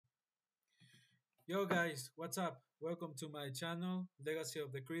Yo guys, what's up? Welcome to my channel, Legacy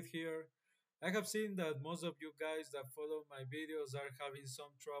of the Creed here. I have seen that most of you guys that follow my videos are having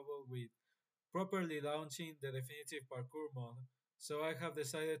some trouble with properly launching the Definitive Parkour mod. So I have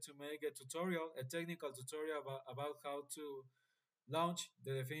decided to make a tutorial, a technical tutorial about how to launch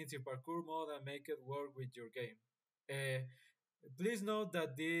the Definitive Parkour mod and make it work with your game. Uh, Please note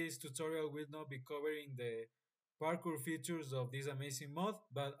that this tutorial will not be covering the parkour features of this amazing mod,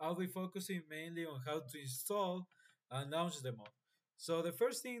 but I'll be focusing mainly on how to install and launch the mod. So the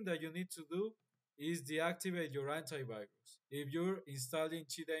first thing that you need to do is deactivate your antivirus if you're installing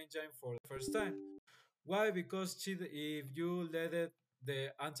Cheat Engine for the first time. Why? Because if you let the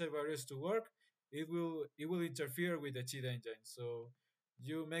antivirus to work, it will interfere with the cheat engine. So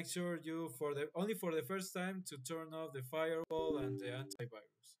you make sure you for the only for the first time to turn off the firewall and the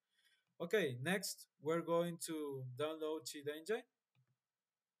antivirus. Okay, next we're going to download cheat engine.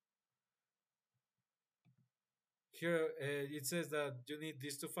 Here it says that you need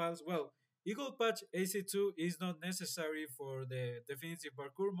these two files. Well, Eagle Patch AC2 is not necessary for the Definitive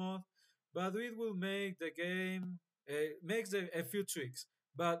Parkour mod, but it will make the game makes a few tricks.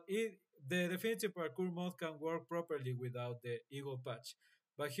 But the Definitive Parkour mod can work properly without the Eagle Patch.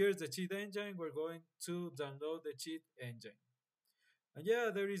 But here's the cheat engine. We're going to download the cheat engine. And yeah,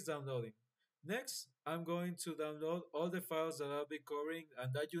 there is downloading. Next, I'm going to download all the files that I'll be covering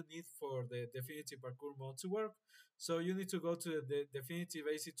and that you need for the Definitive Parkour mod to work. So you need to go to the Definitive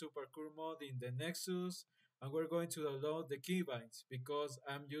AC2 Parkour mod in the Nexus, and we're going to download the keybinds because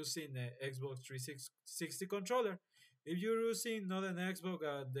I'm using an Xbox 360 controller. If you're using not an Xbox,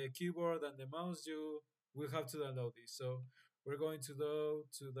 the keyboard and the mouse, you will have to download this. So we're going to go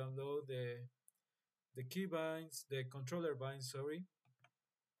to download the keybinds, the controller binds, sorry.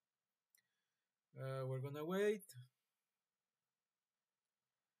 We're gonna wait.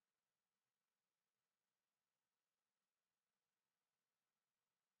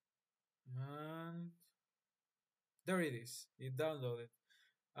 And there it is. It downloaded.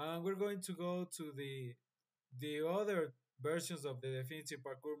 And we're going to go to the other versions of the Definitive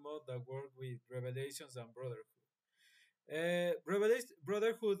Parkour mod that work with Revelations and Brotherhood. Revelation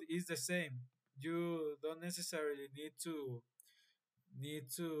Brotherhood is the same. You don't necessarily need to need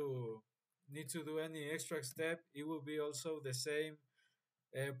to do any extra step. It will be also the same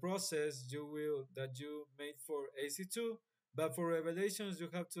process that you made for AC2, but for Revelations you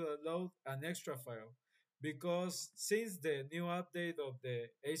have to download an extra file because since the new update of the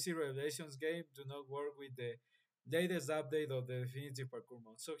AC Revelations game do not work with the latest update of the Definitive Parkour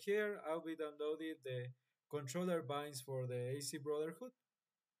mod. So here I'll be downloading the controller binds for the AC Brotherhood.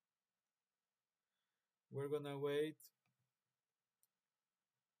 We're gonna wait.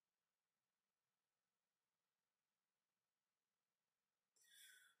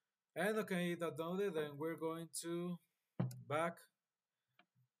 And okay, downloaded, and we're going to back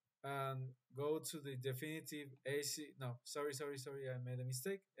and go to the Definitive AC. No, sorry, I made a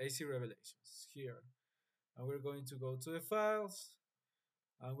mistake. AC Revelations here. And we're going to go to the files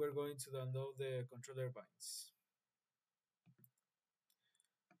and we're going to download the controller binds.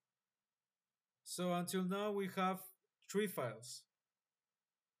 So until now we have three files.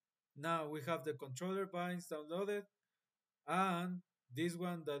 Now we have the controller binds downloaded and this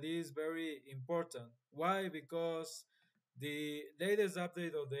one that is very important. Why? Because the latest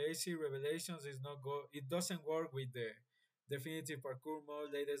update of the AC Revelations is not go. It doesn't work with the Definitive Parkour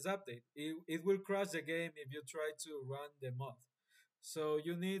mod latest update. It will crash the game if you try to run the mod. So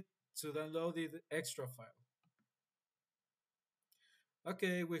you need to download the extra file.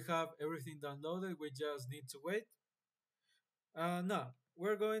 Okay, we have everything downloaded. We just need to wait. Now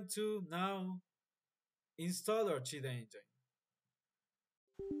we're going to now install our cheat engine.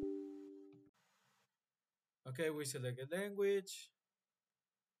 Okay, we select a language.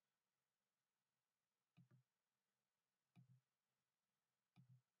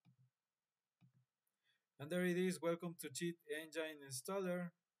 And there it is. Welcome to Cheat Engine Installer.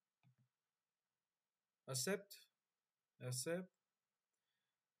 Accept, accept.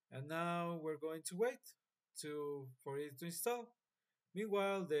 And now we're going to wait for it to install.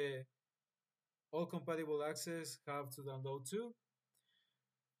 Meanwhile, the all compatible access have to download too.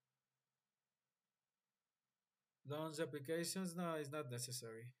 Launch applications, no, it's not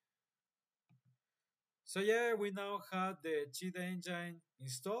necessary. So yeah, we now have the cheat engine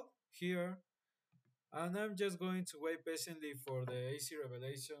installed here. And I'm just going to wait patiently for the AC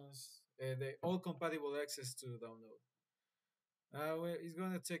Revelations, the all compatible access to download. Well, it's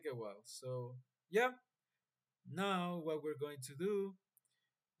going to take a while. So yeah, now what we're going to do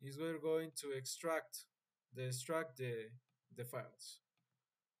is we're going to extract the files.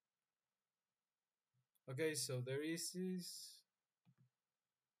 Okay, so there is this.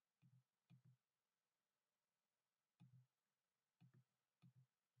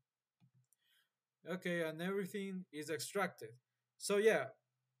 Okay, and everything is extracted. So yeah,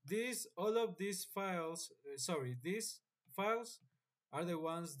 these all of these files, sorry, these files are the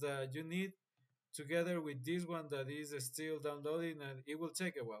ones that you need together with this one that is still downloading, and it will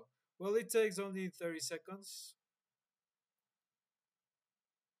take a while. Well, it takes only 30 seconds.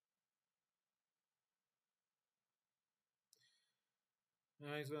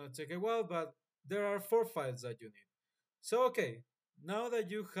 It's gonna take a while, but there are four files that you need. So okay, now that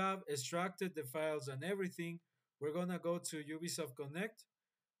you have extracted the files and everything, we're gonna go to Ubisoft Connect,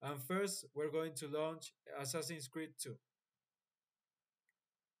 and first we're going to launch Assassin's Creed 2.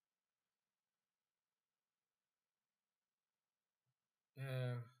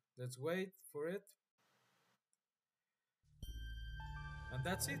 Uh, let's wait for it. And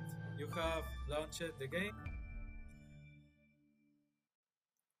that's it. You have launched the game.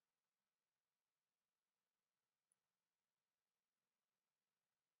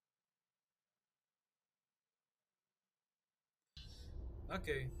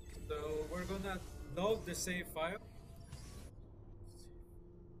 Okay, so we're gonna load the save file,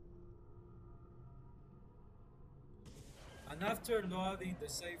 and after loading the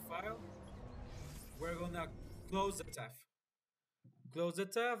save file, we're gonna close the tab. Close the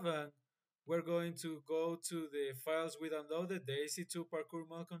tab, and we're going to go to the files we downloaded, the AC2 Parkour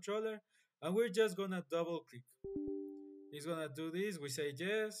Mod controller, and we're just gonna double click. It's gonna do this. We say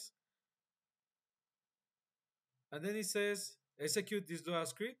yes, and then it says execute this Lua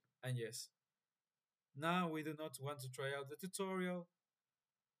script, and yes. Now we do not want to try out the tutorial.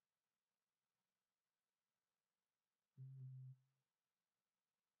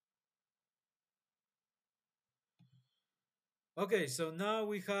 Okay, so now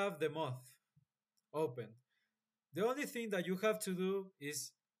we have the mod open. The only thing that you have to do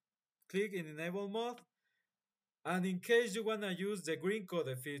is click in enable mod, and in case you want to use the green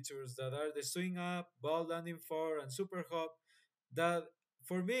code features that are the swing up, ball landing 4, and super hop, that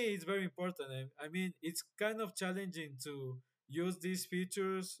for me it's very important. I mean, it's kind of challenging to use these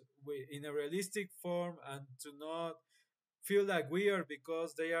features in a realistic form and to not feel like weird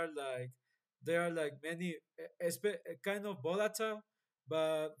because they are like many kind of volatile.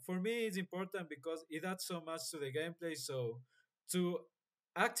 But for me it's important because it adds so much to the gameplay. So to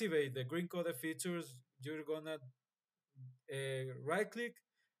activate the green code features, you're gonna right click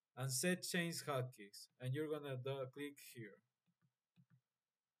and set change hotkeys, and you're gonna click here.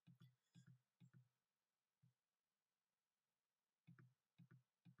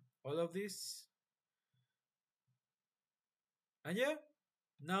 All of this, and yeah,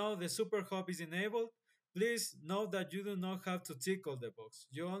 now the super hop is enabled. Please note that you do not have to tickle the box.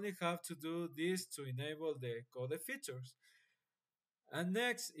 You only have to do this to enable the code features. And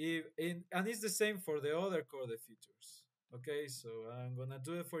next, if in and it's the same for the other code features. Okay, so I'm gonna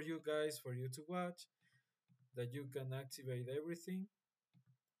do it for you guys, for you to watch, that you can activate everything.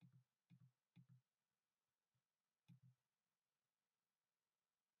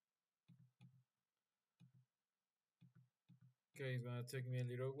 Okay, it's gonna take me a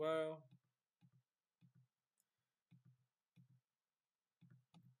little while.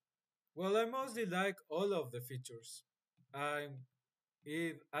 Well, I mostly like all of the features. I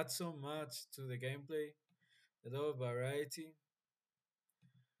It adds so much to the gameplay, a lot of variety.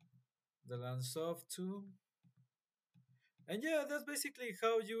 The Lance of too. And yeah, that's basically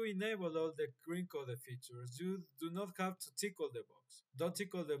how you enable all the green code features. You do not have to tickle the box. Don't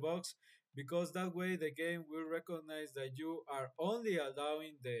tickle the box because that way the game will recognize that you are only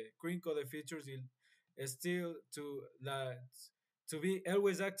allowing the green code features still to be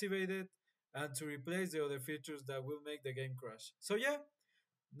always activated and to replace the other features that will make the game crash. So yeah,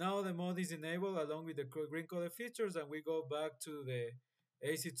 now the mod is enabled along with the green code features, and we go back to the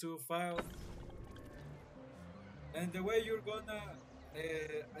AC2 file. And the way you're gonna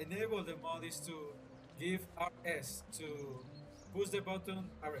enable the mod is to give RS to push the button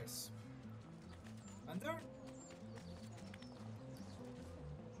RS. And there,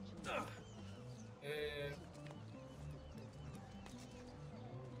 uh,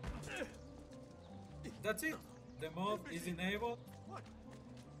 that's it. The mod is enabled.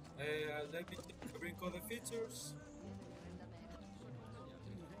 Let me check the green code features.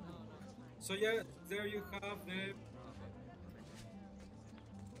 So yeah, there you have the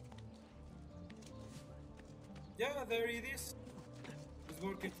yeah, there it is. It's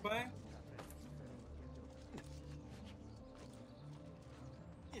working fine.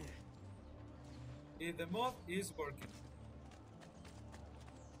 The mod is working,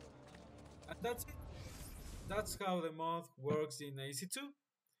 and that's it. that's how the mod works in AC2.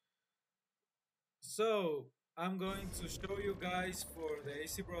 So I'm going to show you guys for the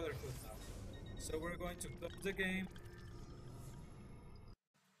AC Brotherhood now. So we're going to close the game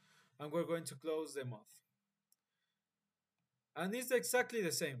and we're going to close the mod. And it's exactly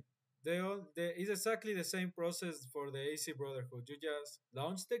the same. It's exactly the same process for the AC Brotherhood. You just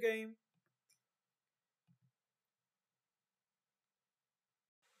launch the game.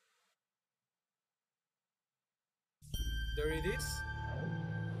 There it is.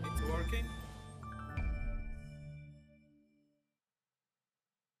 It's working.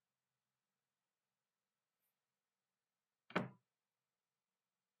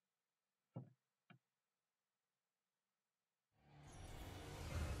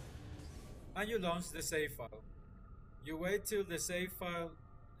 And you launch the save file. You wait till the save file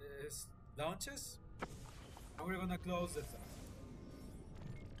launches, and we're gonna close the tab.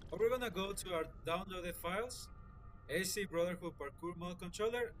 And we're gonna go to our downloaded files, AC Brotherhood Parkour Mod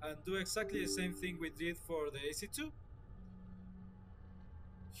Controller, and do exactly the same thing we did for the AC2.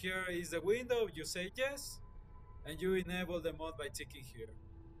 Here is the window, you say yes, and you enable the mod by ticking here.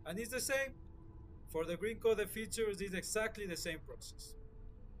 And it's the same. For the green coded features, it's exactly the same process.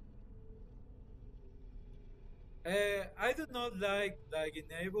 I do not like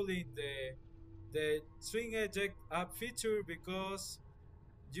enabling the swing eject up feature because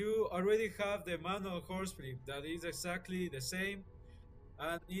you already have the manual horse flip that is exactly the same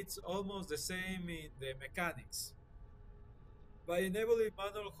and it's almost the same in the mechanics. By enabling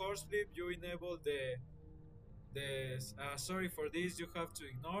manual horse flip, you enable the sorry for this, you have to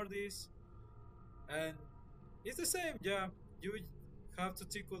ignore this, and it's the same. Yeah, you have to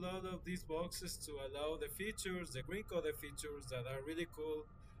tick a lot of these boxes to allow the features, the green coded features that are really cool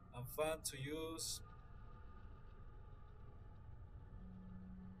and fun to use.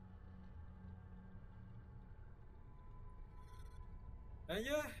 And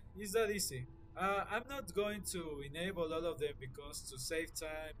yeah, it's that easy. I'm not going to enable all of them because to save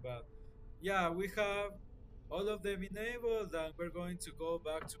time, but yeah, we have all of them enabled and we're going to go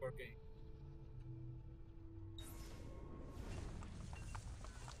back to our game.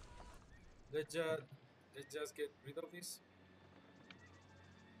 Let's just, let's just get rid of this.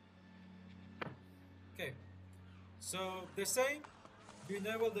 Okay, so the same, you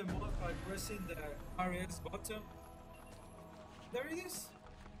enable the mod by pressing the RS button. There it is.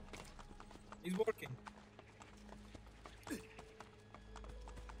 It's working.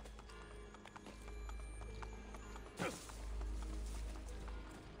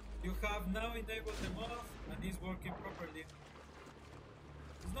 You have now enabled the mod and it's working properly.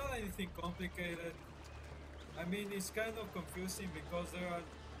 It's not anything complicated. I mean, it's kind of confusing because there are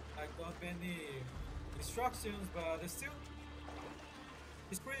like not many instructions, but still,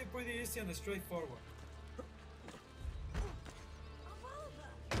 it's pretty easy and straightforward.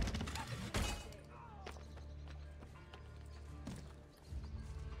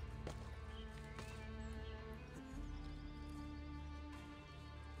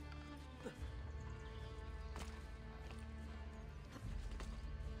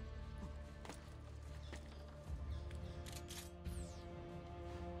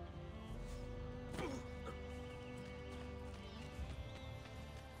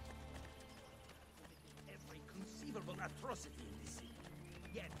 Every conceivable atrocity in this city.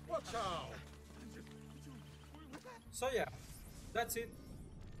 Yet, Watch out! So yeah, that's it.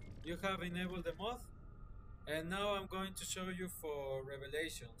 You have enabled the mod, and now I'm going to show you for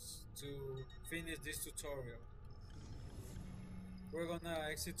Revelations to finish this tutorial. We're gonna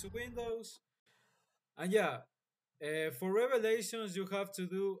exit to Windows, and yeah, for Revelations you have to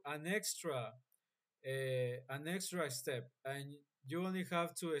do an extra step, and you only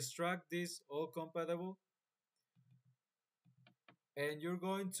have to extract this all compatible, and you're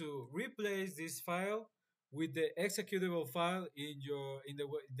going to replace this file with the executable file in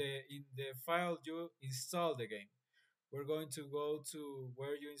the file you install the game. We're going to go to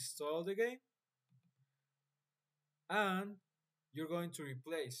where you install the game, and you're going to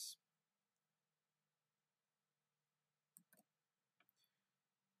replace.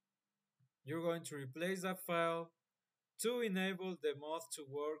 You're going to replace that file to enable the mod to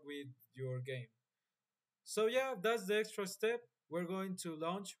work with your game. So yeah, that's the extra step. We're going to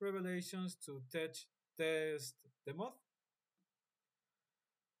launch Revelations to test the mod.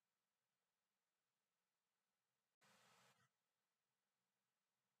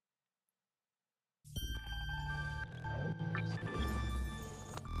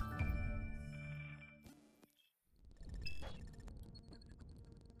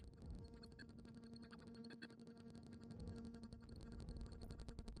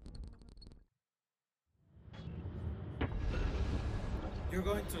 You're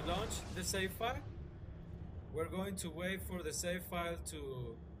going to launch the save file. We're going to wait for the save file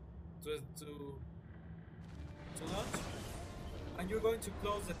to, to, to launch. And you're going to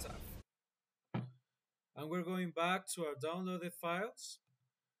close the tab. And we're going back to our downloaded files,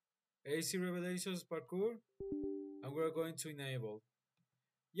 AC Revelations Parkour, and we're going to enable.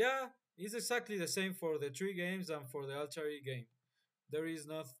 Yeah, it's exactly the same for the three games and for the Altar game. There is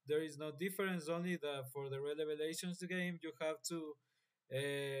no difference. Only that for the Revelations game, you have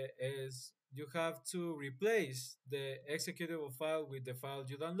to replace the executable file with the file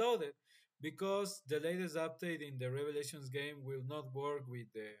you downloaded, because the latest update in the Revelations game will not work with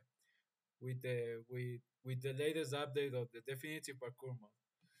the latest update of the Definitive Parkour Mod.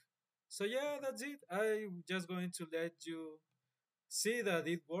 So yeah, that's it. I'm just going to let you see that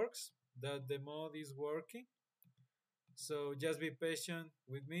it works, that the mod is working. So just be patient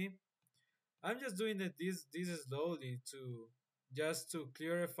with me. I'm just doing this slowly to just to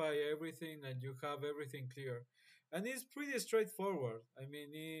clarify everything and you have everything clear. And it's pretty straightforward. I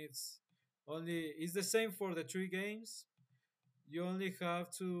mean, it's the same for the three games. You only have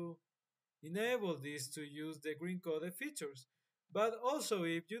to enable this to use the green coded features. But also,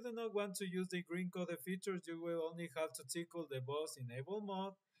 if you do not want to use the green coded features, you will only have to tickle the boss enable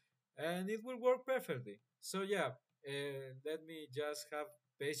mode and it will work perfectly. So, yeah, let me just have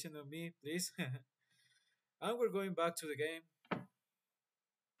patience on me, please. And we're going back to the game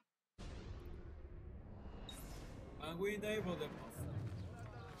and we enable the mod.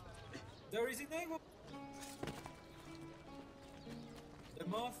 There is enable. The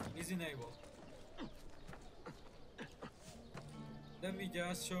mod is enabled. Let me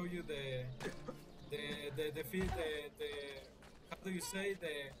just show you the how do you say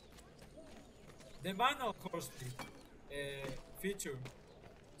the manual course speed feature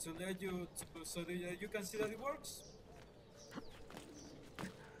to let you to, so that you can see that it works.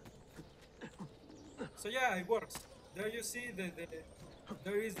 So yeah, it works. There you see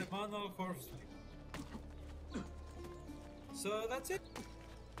there is the manual course speed. So that's it.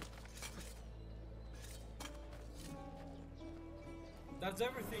 That's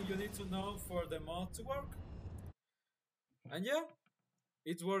everything you need to know for the mod to work. And yeah,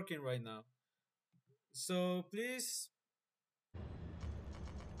 it's working right now. So please,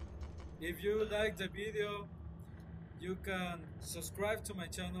 if you like the video, you can subscribe to my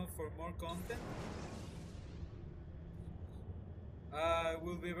channel for more content. I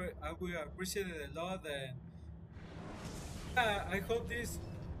will appreciate it a lot, and I hope this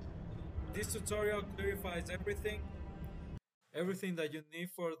tutorial clarifies everything that you need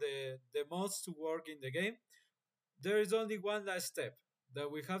for the mods to work in the game. There is only one last step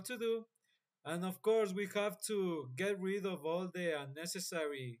that we have to do, and of course we have to get rid of all the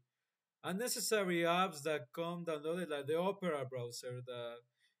unnecessary apps that come downloaded, like the Opera browser that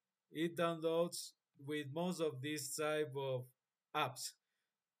it downloads with most of these type of apps.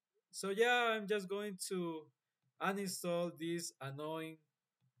 So yeah, I'm just going to uninstall this annoying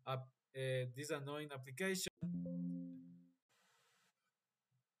application,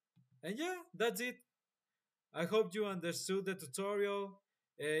 and yeah, that's it. I hope you understood the tutorial.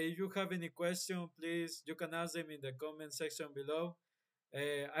 If you have any question, please you can ask them in the comment section below.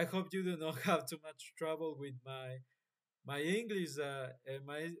 I hope you do not have too much trouble with my English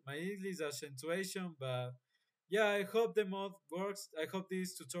accentuation, but yeah, I hope the mod works. I hope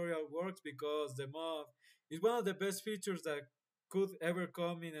this tutorial works because the mod is one of the best features that could ever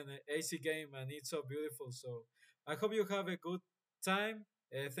come in an AC game, and it's so beautiful. So I hope you have a good time.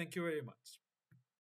 Thank you very much.